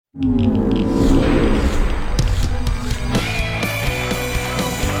Welcome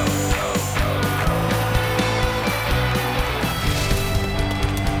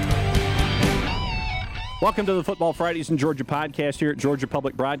to the Football Fridays in Georgia podcast here at Georgia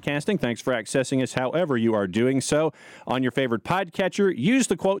Public Broadcasting. Thanks for accessing us however you are doing so on your favorite podcatcher. Use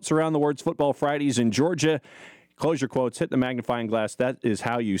the quotes around the words Football Fridays in Georgia. Close your quotes, hit the magnifying glass. That is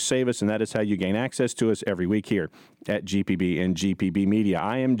how you save us, and that is how you gain access to us every week here at GPB and GPB Media.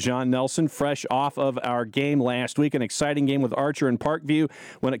 I am John Nelson, fresh off of our game last week, an exciting game with Archer and Parkview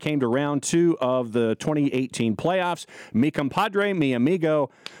when it came to round 2 of the 2018 playoffs. Mi compadre, mi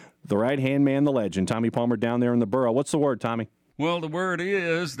amigo, the right-hand man, the legend, Tommy Palmer down there in the borough. What's the word, Tommy? Well, the word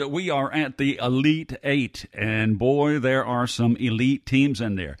is that we are at the Elite Eight, and boy, there are some elite teams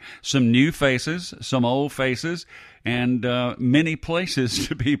in there. Some new faces, some old faces, and many places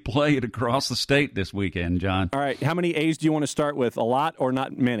to be played across the state this weekend, John. All right, how many A's do you want to start with, a lot or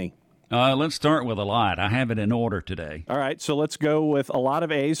not many? Let's start with a lot. I have it in order today. All right, so let's go with a lot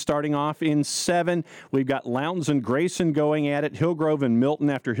of A's, starting off in 7. We've got Lowndes and Grayson going at it. Hillgrove and Milton,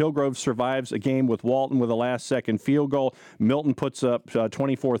 after Hillgrove survives a game with Walton with a last-second field goal. Milton puts up a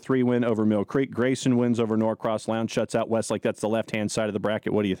 24-3 win over Mill Creek. Grayson wins over Norcross. Lowndes shuts out Westlake. That's the left-hand side of the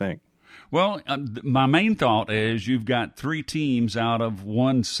bracket. What do you think? Well, my main thought is you've got 3 teams out of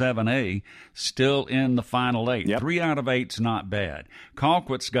 1-7A still in the Final 8. Yep. 3 out of 8's not bad.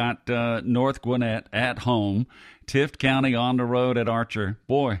 Colquitt's got North Gwinnett at home, Tift County on the road at Archer.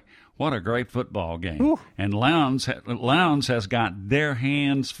 Boy, what a great football game. Ooh. And Lowndes has got their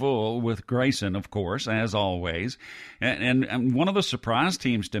hands full with Grayson, of course, as always. And one of the surprise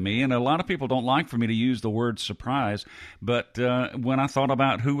teams to me, and a lot of people don't like for me to use the word surprise, but when I thought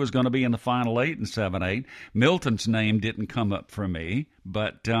about who was going to be in the Final 8 and 7-8, Milton's name didn't come up for me,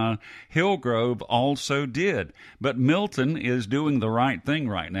 but Hillgrove also did. But Milton is doing the right thing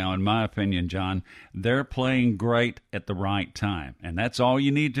right now, in my opinion, John. They're playing great at the right time, and that's all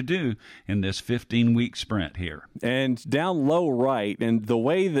you need to do in this 15-week sprint here. And down low right, and the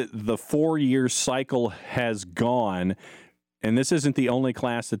way that the 4-year cycle has gone, and this isn't the only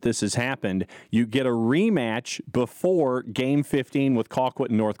class that this has happened, you get a rematch before Game 15 with Colquitt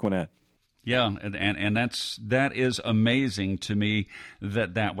and North Gwinnett. Yeah, and that is amazing to me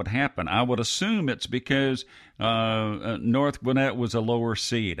that would happen. I would assume it's because North Gwinnett was a lower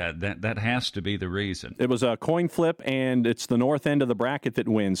seed. That has to be the reason. It was a coin flip, and it's the north end of the bracket that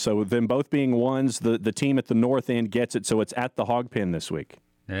wins. So them both being ones, the team at the north end gets it, so it's at the Hog Pen this week.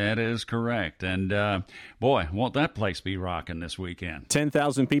 That is correct. And, boy, won't that place be rocking this weekend?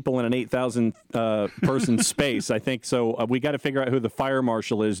 10,000 people in an 8,000 person space, I think. So we got to figure out who the fire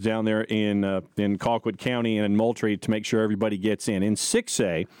marshal is down there in Colquitt County and in Moultrie to make sure everybody gets in. In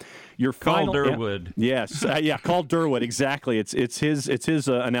 6A, your final... Call Durwood. Yes. Call Durwood. Exactly. It's his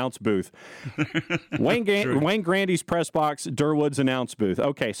announce booth. Wayne Grandy's press box, Durwood's announce booth.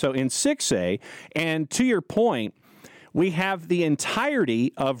 Okay, so in 6A, and to your point, we have the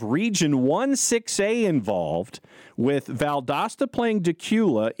entirety of Region 1 6A involved, with Valdosta playing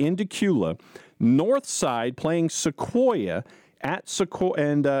Decula in Decula, Northside playing Sequoia at Sequoia,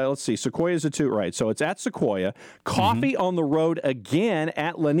 and let's see, Sequoia's a 2, right? So it's at Sequoia. Coffee on the road again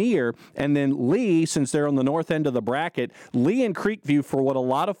at Lanier, and then Lee, since they're on the north end of the bracket, Lee and Creekview for what a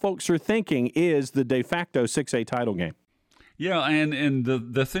lot of folks are thinking is the de facto 6A title game. Yeah, and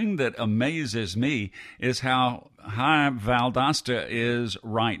the thing that amazes me is how high Valdosta is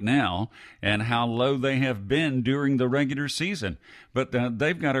right now and how low they have been during the regular season. But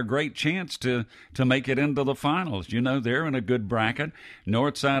they've got a great chance to make it into the finals. You know, they're in a good bracket.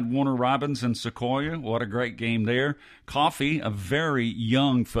 Northside, Warner Robins, and Sequoia, what a great game there. Coffee, a very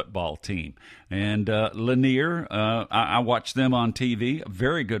young football team. And Lanier, I watched them on TV, a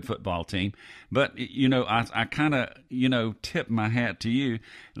very good football team. But, you know, I kind of, tip my hat to you.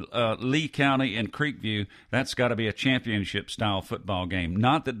 Lee County and Creekview, that's got to be a championship-style football game.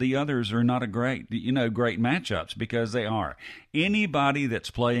 Not that the others are not great matchups, because they are. Anybody that's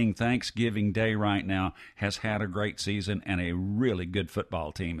playing Thanksgiving Day right now has had a great season and a really good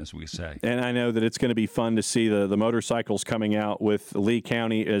football team, as we say. And I know that it's going to be fun to see the motorcycles coming out with Lee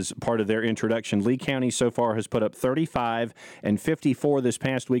County as part of their introduction. Lee County so far has put up 35 and 54 this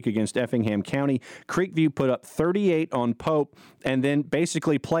past week against Effingham County. Creekview put up 38 on Pope and then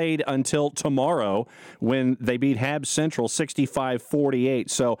basically played until tomorrow when they beat Hab Central 65-48.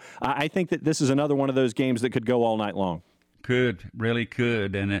 So I think that this is another one of those games that could go all night long. Really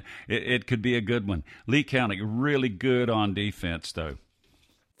could, and it could be a good one. Lee County, really good on defense, though.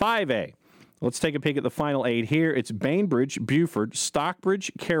 5A. Let's take a peek at the final 8 here. It's Bainbridge, Buford,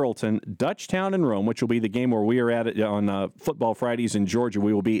 Stockbridge, Carrollton, Dutchtown, and Rome, which will be the game where we are at on Football Fridays in Georgia.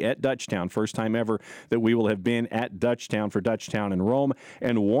 We will be at Dutchtown. First time ever that we will have been at Dutchtown for Dutchtown and Rome.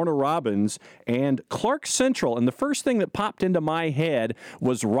 And Warner Robins and Clark Central. And the first thing that popped into my head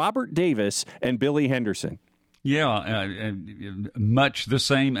was Robert Davis and Billy Henderson. Yeah, much the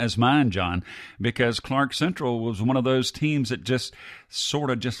same as mine, John, because Clark Central was one of those teams that just sort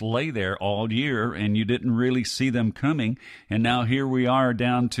of just lay there all year, and you didn't really see them coming. And now here we are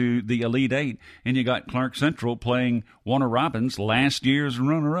down to the Elite Eight, and you got Clark Central playing Warner Robins, last year's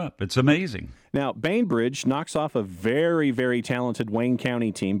runner-up. It's amazing. Now, Bainbridge knocks off a very, very talented Wayne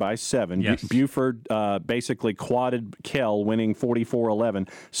County team by 7. Yes. Buford basically quadded Kell, winning 44-11.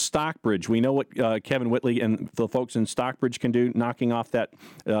 Stockbridge, we know what Kevin Whitley and the folks in Stockbridge can do, knocking off that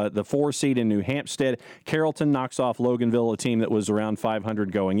the 4 seed in New Hampstead. Carrollton knocks off Loganville, a team that was around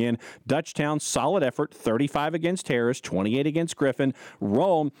 500 going in. Dutchtown, solid effort, 35 against Harris, 28 against Griffin.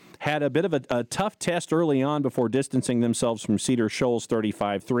 Rome had a bit of a tough test early on before distancing themselves from Cedar Shoals,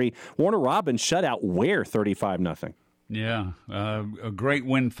 35-3. Warner Robins shut out Ware 35-0. Yeah, a great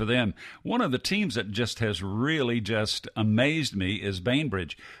win for them. One of the teams that just has really just amazed me is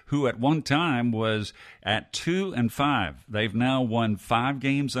Bainbridge, who at one time was at 2-5. They've now won 5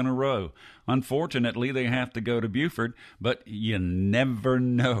 games in a row. Unfortunately, they have to go to Buford, but you never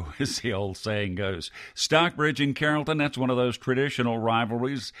know, as the old saying goes. Stockbridge and Carrollton, that's one of those traditional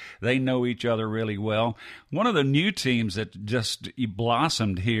rivalries. They know each other really well. One of the new teams that just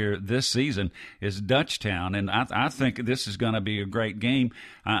blossomed here this season is Dutchtown, and I think this is going to be a great game.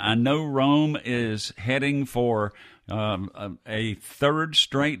 I know Rome is heading for a 3rd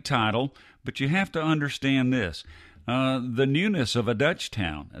straight title, but you have to understand this. The newness of a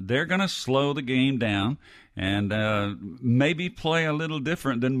Dutchtown. They're going to slow the game down and maybe play a little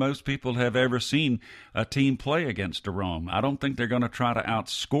different than most people have ever seen a team play against a Rome. I don't think they're going to try to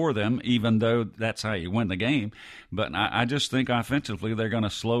outscore them, even though that's how you win the game. But I just think offensively they're going to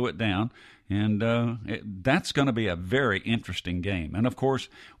slow it down. And that's going to be a very interesting game. And, of course,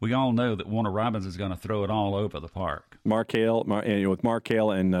 we all know that Warner Robins is going to throw it all over the park. With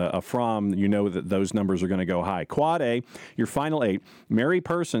Markale and Fromm, you know that those numbers are going to go high. Quad A, your final 8, Mary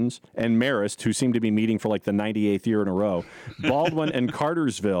Persons and Marist, who seem to be meeting for like the 98th year in a row, Baldwin and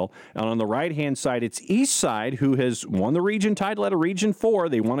Cartersville. And on the right-hand side, it's Eastside, who has won the region title at a Region 4.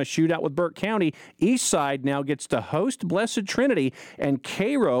 They won a shootout with Burke County. Eastside now gets to host Blessed Trinity, and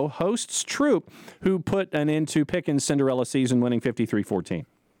Cairo hosts Troop, who put an end to Pickens' Cinderella season, winning 53-14.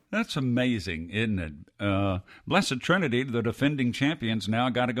 That's amazing, isn't it? Blessed Trinity, the defending champions, now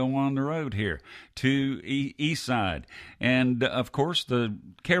got to go on the road here to East Side. And, of course, the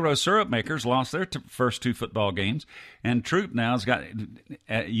Cairo Syrup Makers lost their first 2 football games. And Troop now has got,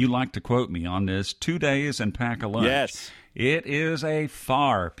 you like to quote me on this, 2 days and pack a lunch. Yes. It is a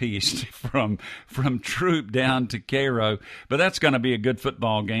far piece from Troop down to Cairo, but that's going to be a good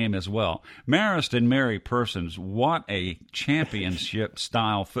football game as well. Marist and Mary Persons, what a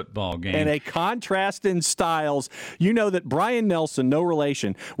championship-style football game. And a contrast in styles. You know that Brian Nelson, no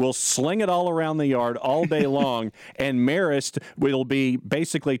relation, will sling it all around the yard all day long, and Marist will be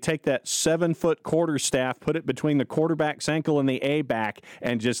basically take that 7-foot quarterstaff, put it between the quarterback's ankle and the A-back,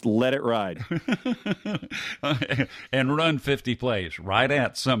 and just let it ride. And run 50 plays right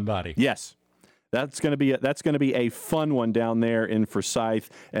at somebody. Yes. That's going to be a fun one down there in Forsyth,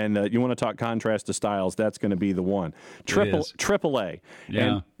 and you want to talk contrast to styles, that's going to be the one. Triple A. Yeah.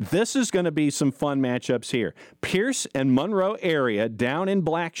 And this is going to be some fun matchups here. Pierce and Monroe area down in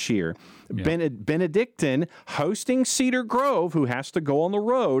Blackshear. Yeah. Benedictine hosting Cedar Grove, who has to go on the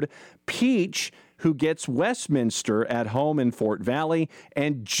road. Peach, who gets Westminster at home in Fort Valley,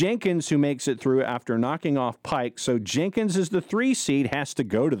 and Jenkins, who makes it through after knocking off Pike. So Jenkins is the 3 seed, has to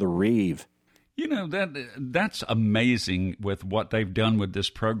go to the Reeve. You know, that's amazing with what they've done with this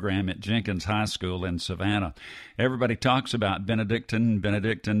program at Jenkins High School in Savannah. Everybody talks about Benedictine,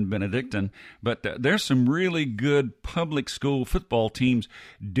 but there's some really good public school football teams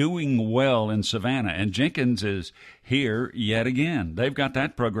doing well in Savannah, and Jenkins is here yet again. They've got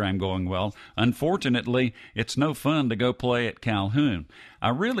that program going well. Unfortunately, it's no fun to go play at Calhoun. I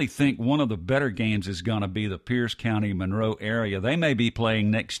really think one of the better games is going to be the Pierce County Monroe area. They may be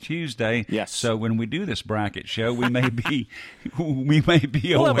playing next Tuesday. Yes. So when we do this bracket show, we may be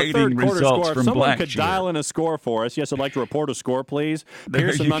awaiting results from Blackshear. Someone could dial in a score for us. Yes, I'd like to report a score, please.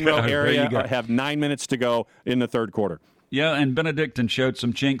 Pierce and Monroe area have 9 minutes to go in the third quarter. Yeah, and Benedictine showed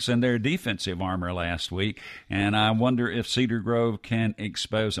some chinks in their defensive armor last week, and I wonder if Cedar Grove can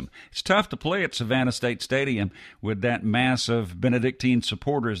expose them. It's tough to play at Savannah State Stadium with that mass of Benedictine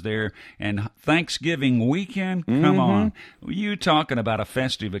supporters there, and Thanksgiving weekend, come on. You talking about a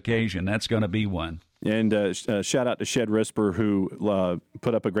festive occasion, that's going to be one. And shout out to Shed Risper, who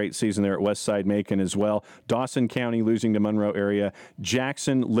put up a great season there at Westside Macon as well. Dawson County losing to Monroe area.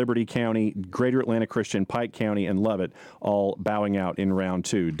 Jackson, Liberty County, Greater Atlanta Christian, Pike County, and Lovett all bowing out in round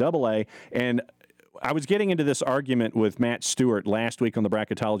 2. AA. And I was getting into this argument with Matt Stewart last week on the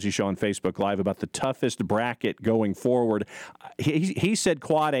Bracketology Show on Facebook Live about the toughest bracket going forward. He said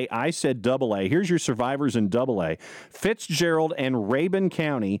Quad A, I said AA. Here's your survivors in AA. Fitzgerald and Rabun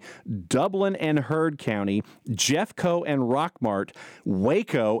County, Dublin and Heard County, Jeffco and Rockmart,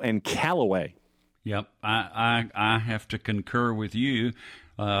 Waco and Callaway. Yep, I have to concur with you.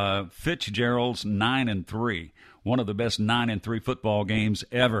 Fitzgerald's 9-3. One of the best 9-3 football games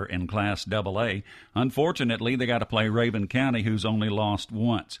ever in Class AA. Unfortunately, they got to play Rabun County, who's only lost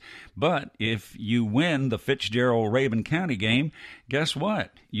once. But if you win the Fitzgerald-Rabun County game, guess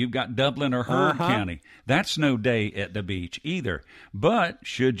what? You've got Dublin or Heard County. That's no day at the beach either. But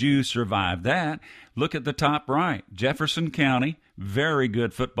should you survive that, look at the top right. Jefferson County, very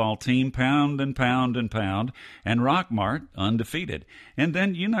good football team, pound and pound and pound, and Rockmart, undefeated. And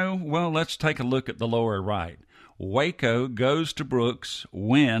then, let's take a look at the lower right. Waco goes to Brooks,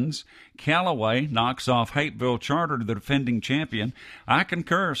 wins. Callaway knocks off Hateville Charter, the defending champion. I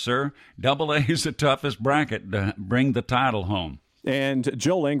concur, sir. AA is the toughest bracket to bring the title home. And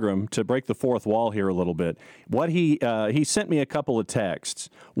Joel Ingram, to break the fourth wall here a little bit, what he sent me a couple of texts.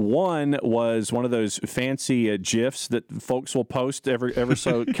 One was one of those fancy GIFs that folks will post ever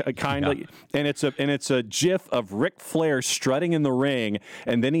so kindly, yeah. and it's a GIF of Ric Flair strutting in the ring,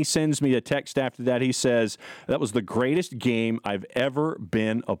 and then he sends me a text after that. He says, "That was the greatest game I've ever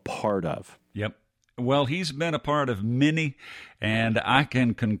been a part of." Yep. Well, he's been a part of many, and I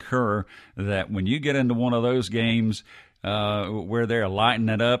can concur that when you get into one of those games where they're lighting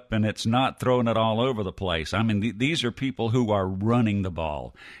it up and it's not throwing it all over the place. I mean, these are people who are running the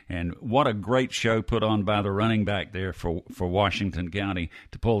ball. And what a great show put on by the running back there for Washington County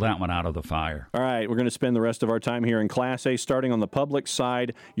to pull that one out of the fire. All right, we're going to spend the rest of our time here in Class A, starting on the public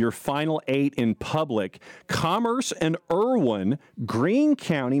side. Your final 8 in public. Commerce and Irwin. Greene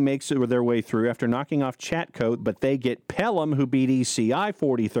County makes their way through after knocking off Chatco, but they get Pelham, who beat ECI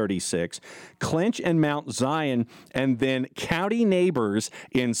 40-36. Clinch and Mount Zion, and then county neighbors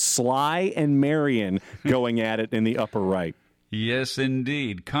in Sly and Marion going at it in the upper right. Yes,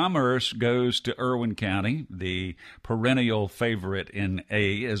 indeed. Commerce goes to Irwin County, the perennial favorite in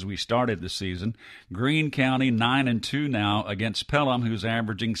A as we started the season. Greene County 9-2 now against Pelham, who's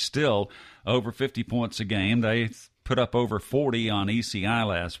averaging still over 50 points a game. They put up over 40 on ECI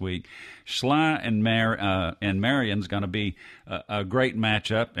last week. Sly and Marion's going to be a great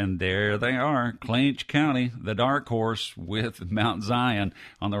matchup, and there they are, Clinch County, the dark horse, with Mount Zion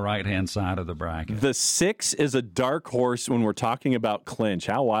on the right-hand side of the bracket. The 6 is a dark horse when we're talking about Clinch.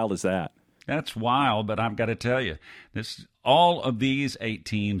 How wild is that? That's wild, but I've got to tell you, all of these 8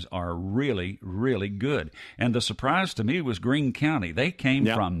 teams are really, really good. And the surprise to me was Greene County. They came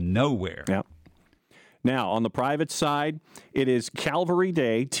from nowhere. Yep. Now, on the private side, it is Calvary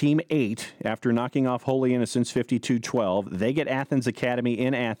Day, Team 8, after knocking off Holy Innocents 52-12. They get Athens Academy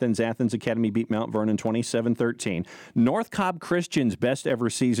in Athens. Athens Academy beat Mount Vernon 27-13. North Cobb Christian's best ever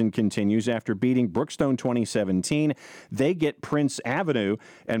season continues after beating Brookstone 2017. They get Prince Avenue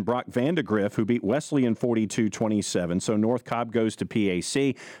and Brock Vandegrift, who beat Wesleyan 42-27. So North Cobb goes to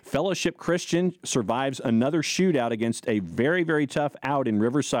PAC. Fellowship Christian survives another shootout against a very, very tough out in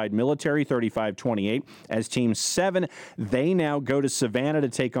Riverside Military 35-28. As Team 7, they now go to Savannah to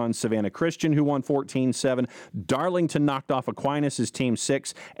take on Savannah Christian, who won 14-7. Darlington knocked off Aquinas as Team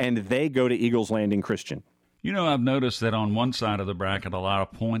 6, and they go to Eagles Landing Christian. You know, I've noticed that on one side of the bracket, a lot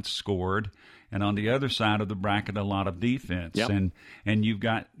of points scored, and on the other side of the bracket, a lot of defense. Yep. And you've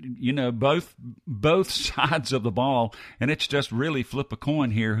got, both sides of the ball, and it's just really flip a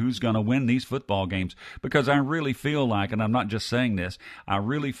coin here who's going to win these football games. Because I really feel like, and I'm not just saying this, I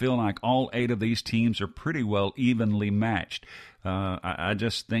really feel like all 8 of these teams are pretty well evenly matched. I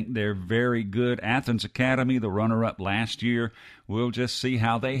just think they're very good. Athens Academy, the runner-up last year, we'll just see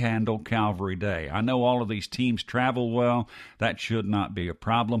how they handle Calvary Day. I know all of these teams travel well. That should not be a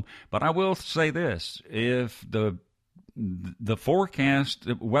problem. But I will say this, if the weather forecast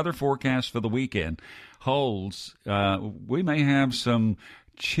for the weekend holds, we may have some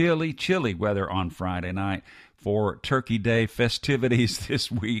chilly weather on Friday night for Turkey Day festivities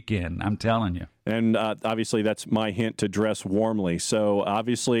this weekend. I'm telling you. And obviously, that's my hint to dress warmly. So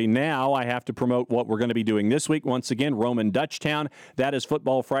obviously, now I have to promote what we're going to be doing this week. Once again, Roman Dutchtown. That is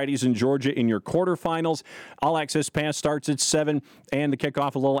Football Fridays in Georgia in your quarterfinals. All Access Pass starts at 7 and the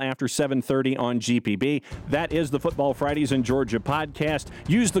kickoff a little after 7:30 on GPB. That is the Football Fridays in Georgia podcast.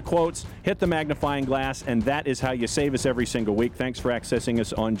 Use the quotes, hit the magnifying glass, and that is how you save us every single week. Thanks for accessing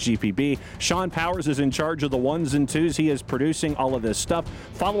us on GPB. Sean Powers is in charge of the ones and twos. He is producing all of this stuff.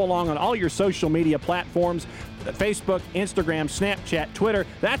 Follow along on all your social media platforms, Facebook, Instagram, Snapchat, Twitter.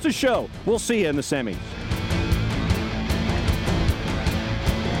 That's a show. We'll see you in the semis.